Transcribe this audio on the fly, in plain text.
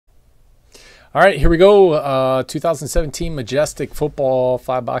All right, here we go. 2017 Majestic Football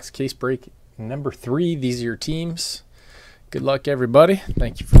 5-box case break number 3. These are your teams. Good luck, everybody.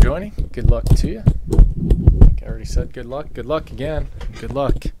 Thank you for joining. Good luck to you. I think I already said good luck. Good luck again. Good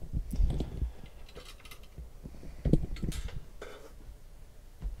luck.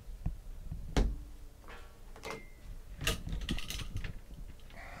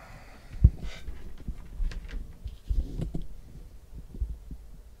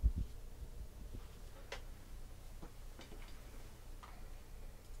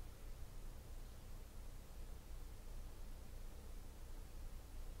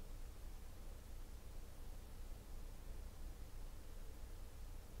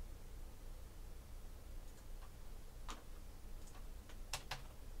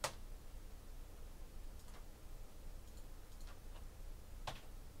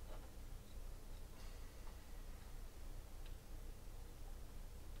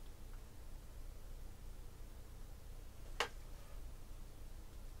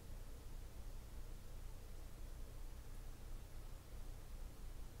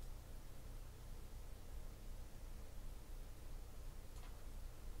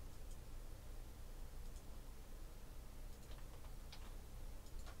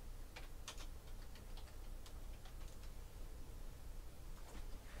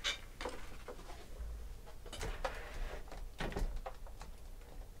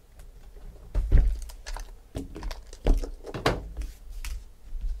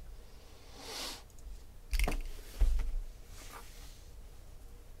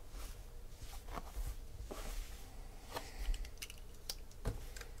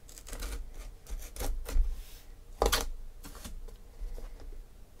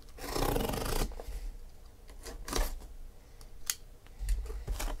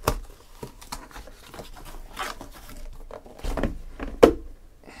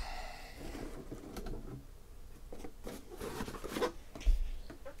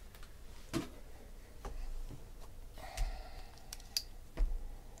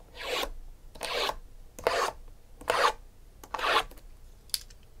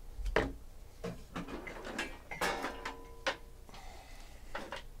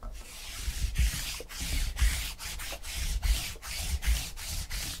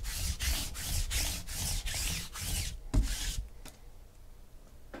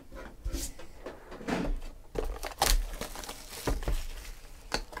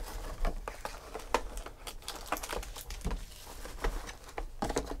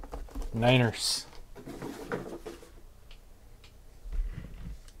 Niners.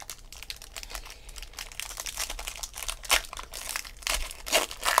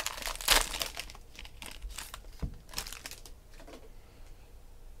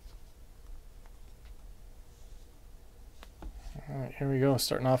 All right, here we go.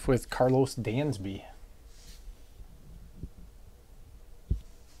 Starting off with Carlos Dansby.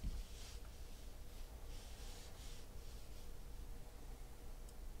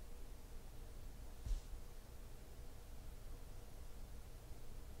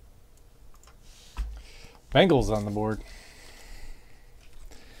 Bengals on the board.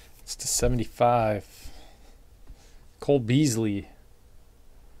 It's to 75. Cole Beasley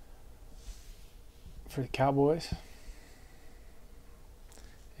for the Cowboys.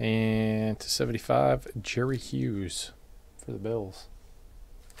 And to 75, Jerry Hughes for the Bills.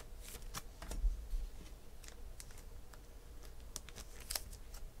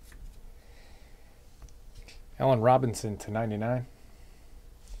 Allen Robinson to 99.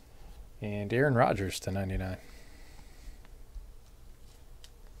 And Aaron Rodgers to 99.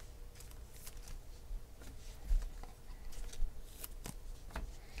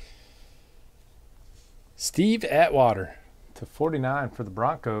 Steve Atwater to 49 for the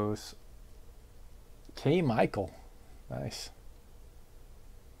Broncos. K. Michael. Nice.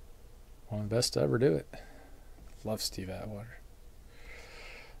 One of the best to ever do it. Love Steve Atwater.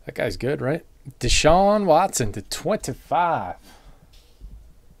 That guy's good, right? Deshaun Watson to 25.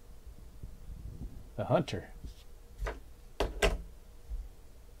 The Hunter.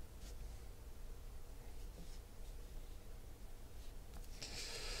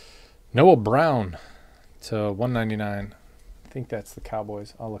 Noah Brown to 199. I think that's the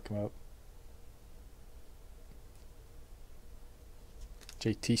Cowboys. I'll look him up.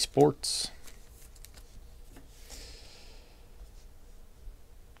 JT Sports.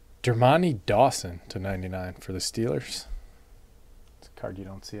 Dermani Dawson to 99 for the Steelers. It's a card you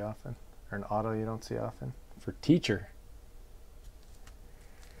don't see often. Or an auto you don't see often. For Teacher.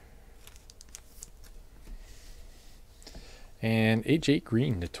 And AJ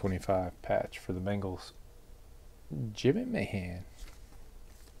Green to 25 patch for the Bengals. Jimmy Mahan.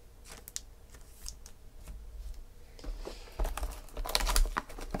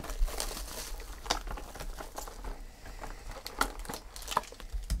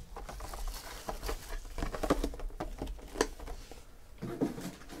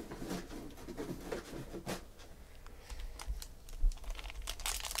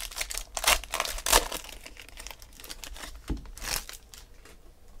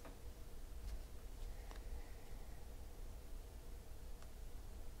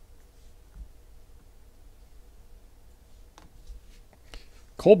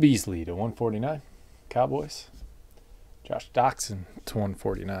 Cole Beasley to 149, Cowboys. Josh Doxson to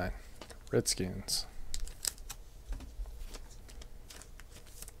 149, Redskins.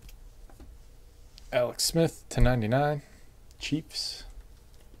 Alex Smith to 99, Chiefs.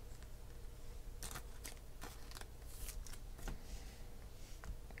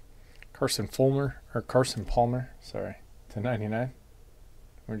 Carson Palmer, sorry, to 99.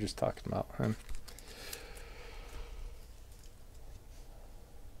 We were just talking about him.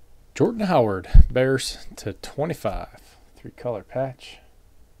 Jordan Howard, Bears to 25, 3-color patch.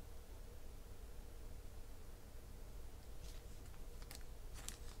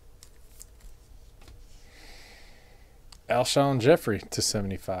 Alshon Jeffrey to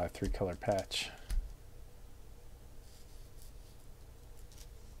 75, 3-color patch.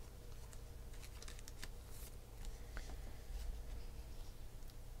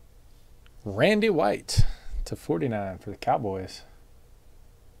 Randy White to 49 for the Cowboys.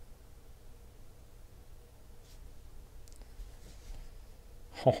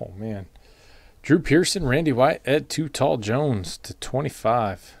 Oh, man. Drew Pearson, Randy White, Ed Too Tall Jones to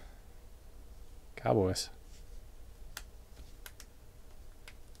 25. Cowboys.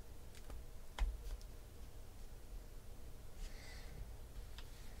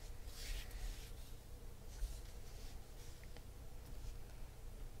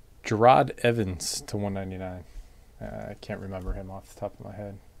 Gerard Evans to 199. I can't remember him off the top of my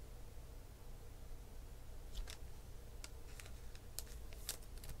head.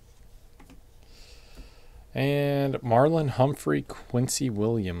 And Marlon Humphrey, Quincy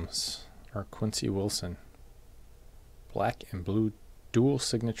Williams, or Quincy Wilson. Black and blue dual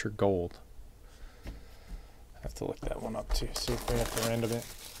signature gold. I have to look that one up too, see if we have to random it.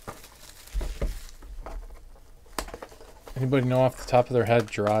 Anybody know off the top of their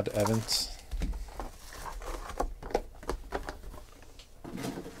head Gerard Evans?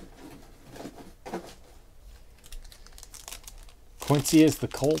 Quincy is the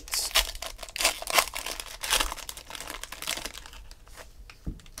Colts.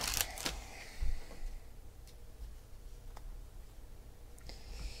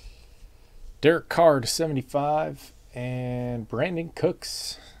 Derek Carr to 75 and Brandon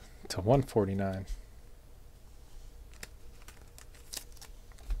Cooks to 149.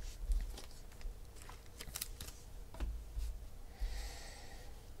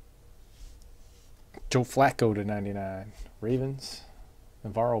 Joe Flacco to 99. Ravens.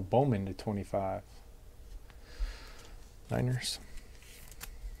 Navarro Bowman to 25. Niners.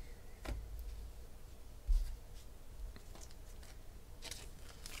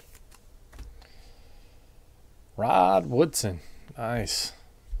 Rod Woodson. Nice.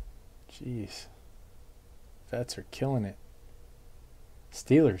 Jeez. Vets are killing it.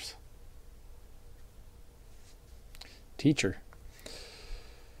 Steelers. Teacher.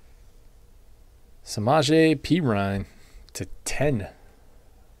 Samaje Perine to 10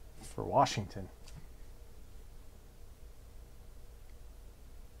 for Washington.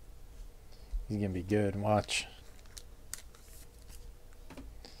 He's going to be good. Watch.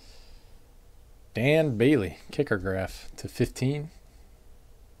 Dan Bailey, kicker graph to 15.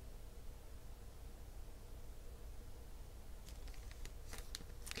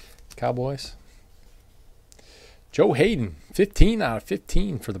 Cowboys. Joe Hayden, 15 out of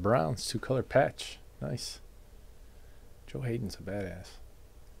 15 for the Browns. 2-color patch. Nice. Joe Hayden's a badass.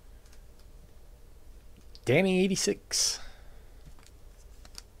 Danny 86.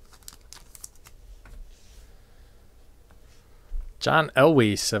 John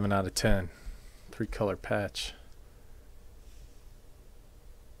Elway, 7 out of 10. 3-color patch.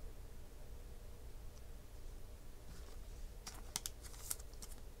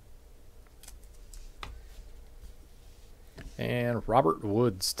 And Robert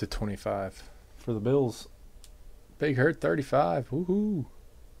Woods to 25 for the Bills. Big Hurt 35. Woohoo.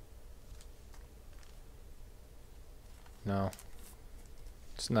 No.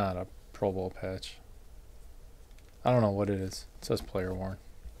 It's not a Pro Bowl patch. I don't know what it is. It says player worn.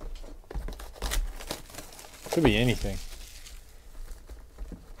 Could be anything.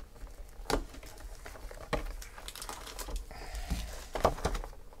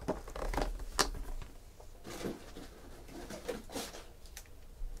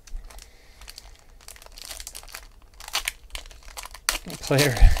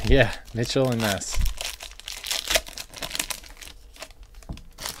 Player, yeah, Mitchell and Ness.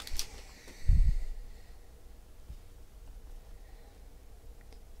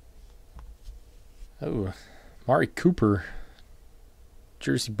 Oh, Mari Cooper,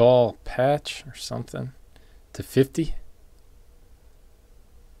 jersey ball patch or something to 50.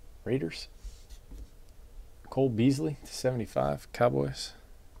 Raiders. Cole Beasley to 75, Cowboys.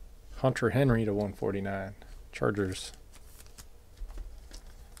 Hunter Henry to 149. Chargers.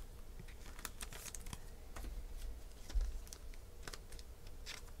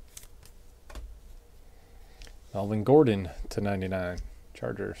 Melvin Gordon to 99.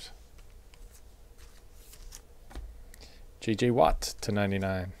 Chargers. J.J. Watt to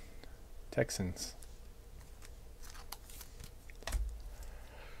 99. Texans.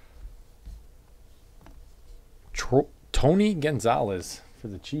 Tony Gonzalez for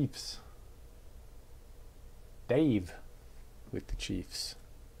the Chiefs. Dave with the Chiefs.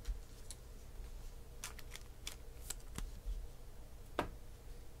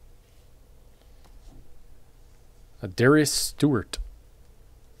 Darius Stewart.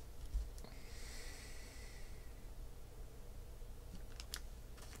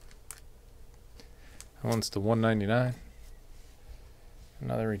 That one's to 199.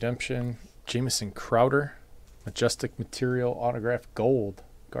 Another redemption. Jamison Crowder. Majestic Material Autograph Gold.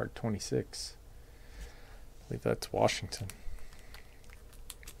 Guard 26. I believe that's Washington.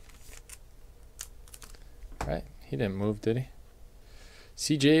 Right. He didn't move, did he?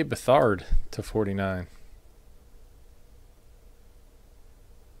 CJ Beathard to 49.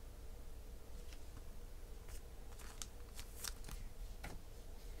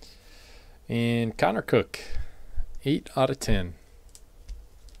 And Connor Cook, 8 out of 10.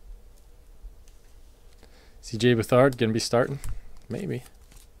 CJ Beathard going to be starting? Maybe.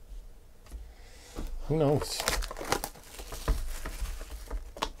 Who knows?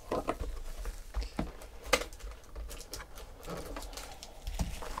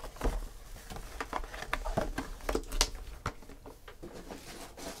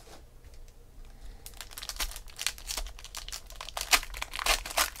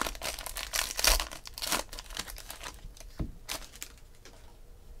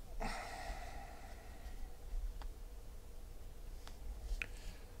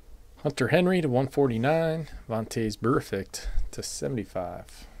 Hunter Henry to 149. Vontaze Burfict to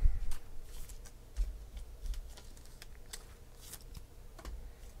 75.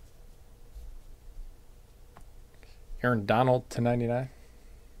 Aaron Donald to 99.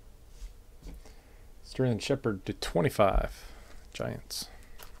 Sterling Shepard to 25. Giants.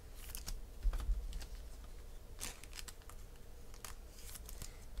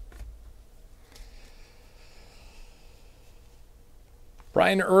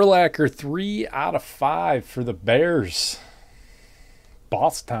 Brian Urlacher, 3 out of 5 for the Bears.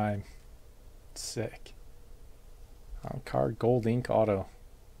 Boss time. Sick. On card gold ink auto.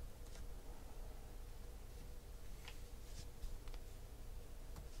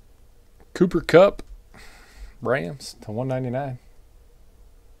 Cooper Kupp, Rams to 199.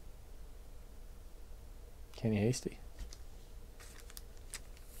 Kenny Hasty.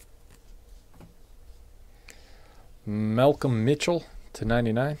 Malcolm Mitchell to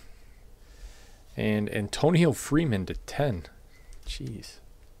 99. And Antonio Freeman to 10. Jeez.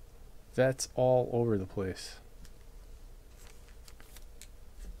 That's all over the place.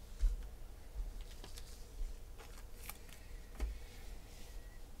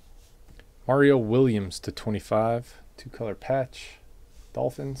 Mario Williams to 25. 2-color patch.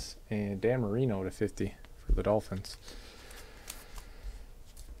 Dolphins. And Dan Marino to 50 for the Dolphins.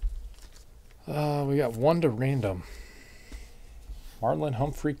 We got 1 to random. Marlon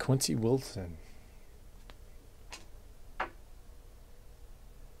Humphrey, Quincy Wilson.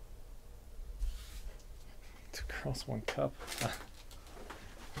 Two girls, 1 cup.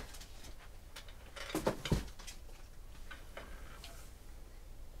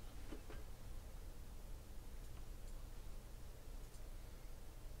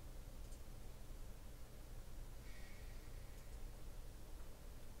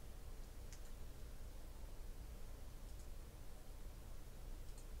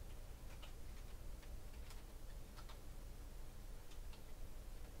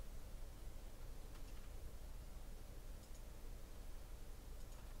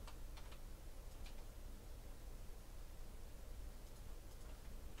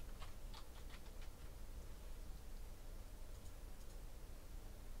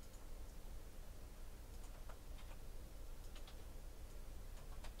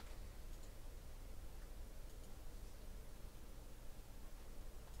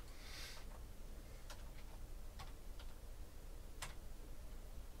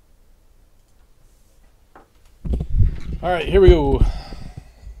 All right, here we go.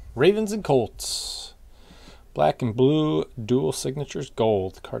 Ravens and Colts. Black and blue, dual signatures,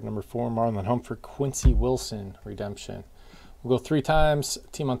 gold. Card number 4, Marlon Humphrey, Quincy Wilson, redemption. We'll go 3 times.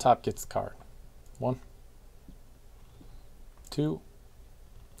 Team on top gets the card. 1, 2,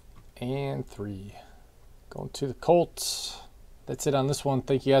 and 3. Going to the Colts. That's it on this one.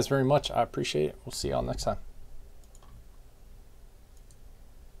 Thank you guys very much. I appreciate it. We'll see y'all next time.